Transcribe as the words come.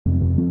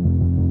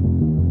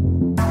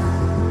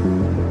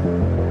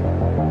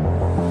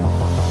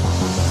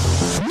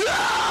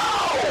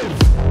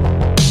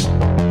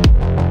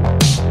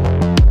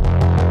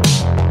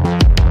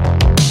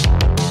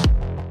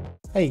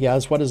Hey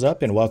guys, what is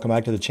up and welcome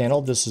back to the channel.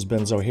 This is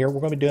Benzo here. We're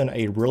going to be doing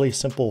a really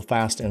simple,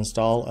 fast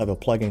install of a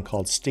plugin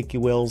called Sticky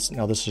Wheels.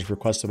 Now this is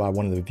requested by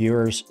one of the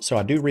viewers, so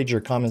I do read your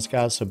comments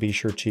guys, so be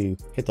sure to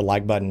hit the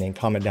like button and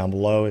comment down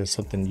below if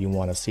something you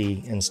want to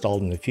see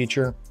installed in the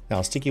future.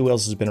 Now Sticky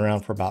Wheels has been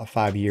around for about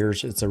 5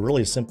 years. It's a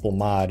really simple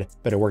mod,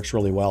 but it works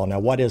really well. Now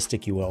what is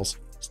Sticky Wheels?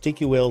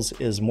 Sticky Wheels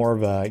is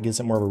gives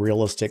it more of a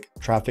realistic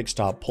traffic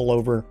stop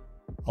pullover.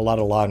 A lot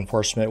of law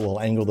enforcement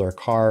will angle their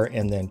car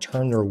and then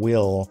turn their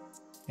wheel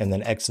and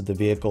then exit the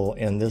vehicle,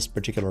 and this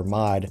particular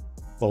mod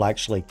will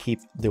actually keep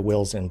the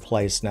wheels in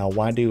place. Now,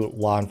 why do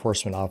law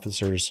enforcement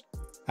officers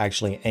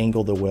actually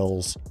angle the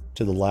wheels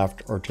to the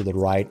left or to the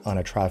right on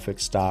a traffic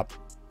stop?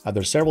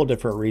 There's several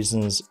different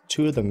reasons.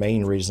 Two of the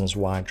main reasons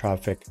why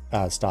traffic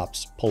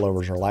stops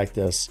pullovers are like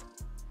this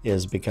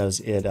is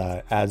because it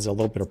adds a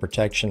little bit of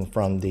protection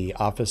from the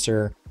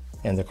officer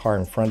and the car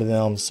in front of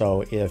them.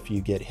 So if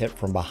you get hit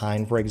from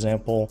behind, for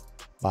example,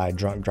 by a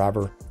drunk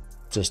driver,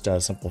 just a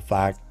simple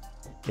fact,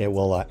 it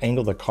will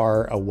angle the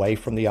car away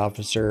from the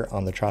officer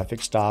on the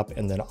traffic stop.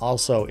 And then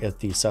also if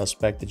the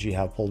suspect that you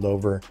have pulled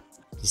over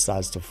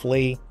decides to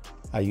flee,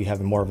 you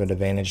have more of an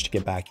advantage to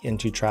get back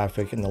into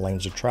traffic in the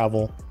lanes of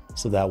travel.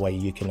 So that way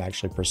you can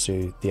actually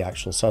pursue the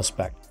actual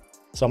suspect.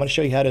 So I'm going to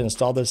show you how to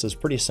install this. It's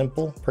pretty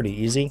simple, pretty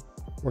easy.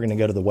 We're going to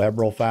go to the web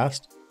real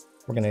fast.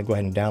 We're going to go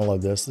ahead and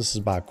download this. This is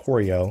by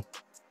Choreo.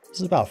 This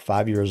is about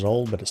 5 years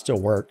old, but it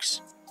still works.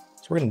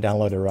 So we're going to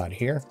download it right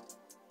here.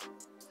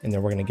 And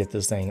then we're going to get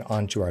this thing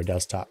onto our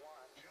desktop.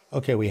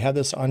 Okay, we have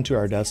this onto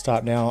our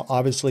desktop now.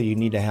 Obviously, you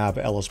need to have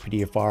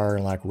LSPDFR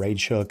and like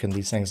Rage Hook and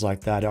these things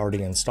like that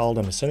already installed.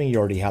 I'm assuming you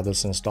already have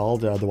this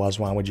installed. Otherwise,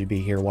 why would you be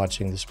here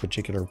watching this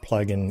particular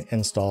plugin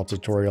install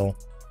tutorial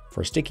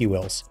for Sticky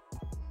Wheels?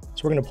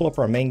 So we're going to pull up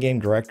our main game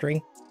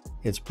directory.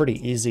 It's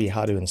pretty easy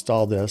how to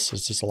install this.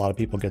 It's just a lot of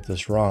people get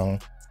this wrong.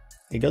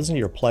 It goes into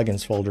your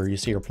plugins folder. You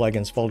see your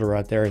plugins folder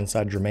right there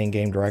inside your main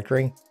game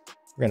directory.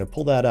 We're going to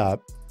pull that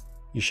up.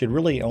 You should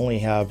really only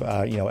have,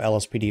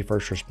 LSPD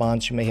first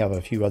response. You may have a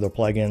few other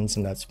plugins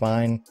and that's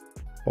fine,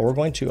 but we're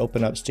going to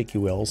open up Sticky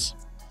Wheels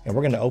and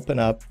we're going to open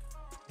up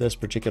this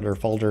particular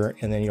folder,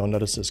 and then you'll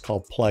notice it's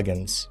called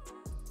plugins.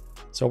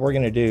 So what we're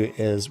going to do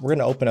is we're going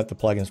to open up the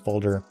plugins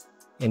folder,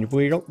 and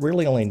we don't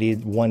really only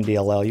need one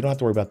DLL. You don't have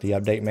to worry about the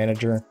update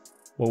manager.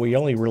 Well, we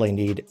only really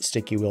need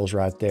Sticky Wheels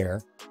right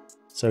there.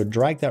 So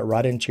drag that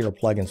right into your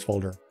plugins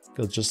folder. It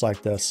goes just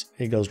like this.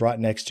 It goes right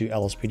next to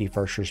LSPD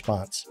first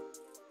response.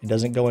 It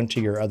doesn't go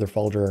into your other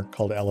folder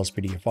called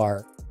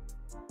LSPDFR.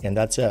 And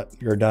that's it,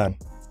 you're done.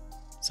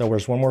 So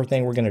there's one more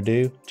thing we're gonna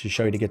do to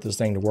show you to get this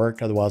thing to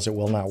work, otherwise it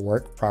will not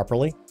work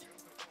properly.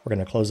 We're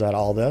gonna close out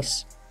all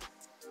this.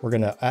 We're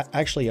gonna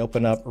actually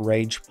open up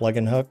Rage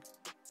plugin hook.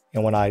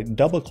 And when I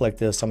double click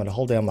this, I'm gonna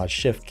hold down my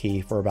shift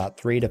key for about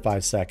 3 to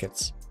 5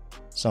 seconds.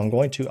 So I'm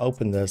going to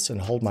open this and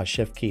hold my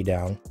shift key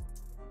down,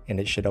 and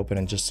it should open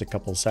in just a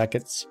couple of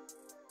seconds.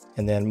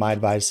 And then my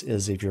advice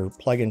is if your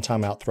plugin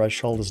timeout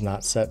threshold is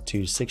not set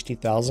to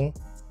 60,000,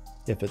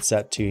 if it's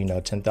set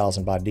to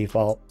 10,000 by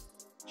default,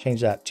 change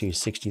that to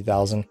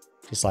 60,000,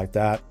 just like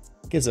that.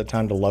 Gives it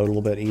time to load a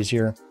little bit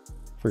easier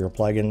for your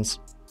plugins.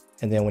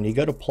 And then when you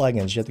go to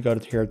plugins, you have to go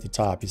to here at the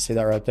top. You see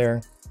that right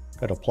there?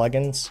 Go to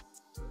plugins,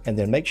 and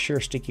then make sure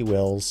Sticky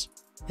Wheels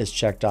is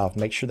checked off.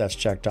 Make sure that's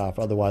checked off,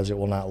 otherwise it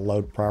will not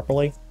load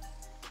properly.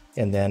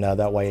 And then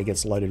that way it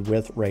gets loaded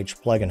with Rage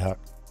plugin hook.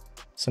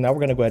 So now we're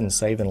going to go ahead and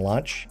save and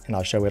launch, and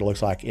I'll show you what it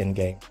looks like in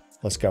game.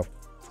 Let's go.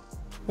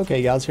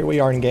 Okay guys, here we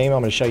are in game.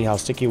 I'm going to show you how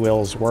Sticky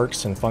Wheels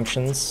works and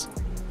functions.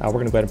 We're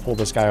going to go ahead and pull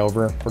this guy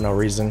over for no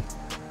reason.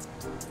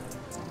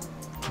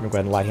 We're going to go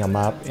ahead and light him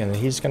up, and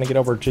he's going to get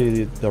over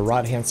to the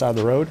right hand side of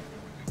the road.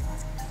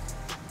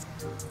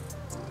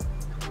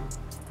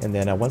 And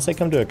then once they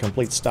come to a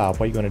complete stop,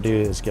 what you're going to do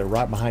is get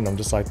right behind them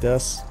just like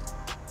this.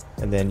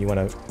 And then you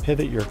want to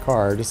pivot your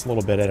car just a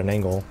little bit at an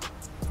angle.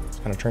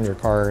 Just kind of turn your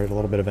car at a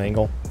little bit of an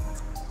angle.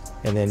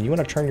 And then you want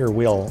to turn your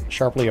wheel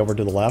sharply over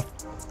to the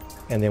left.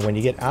 And then when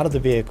you get out of the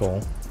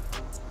vehicle,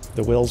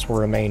 the wheels will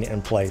remain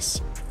in place,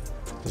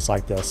 just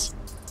like this.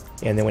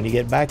 And then when you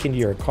get back into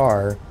your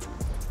car,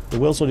 the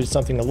wheels will do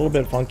something a little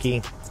bit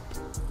funky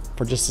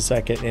for just a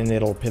second, and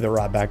it'll pivot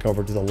right back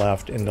over to the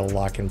left and it'll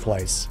lock in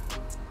place.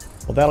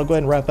 Well, that'll go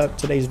ahead and wrap up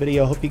today's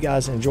video. Hope you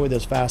guys enjoyed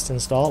this fast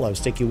install of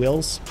Sticky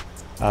Wheels.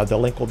 The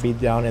link will be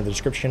down in the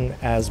description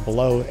as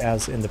below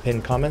as in the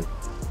pinned comment.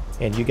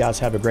 And you guys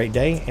have a great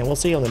day, and we'll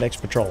see you on the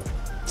next patrol.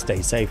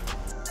 Stay safe.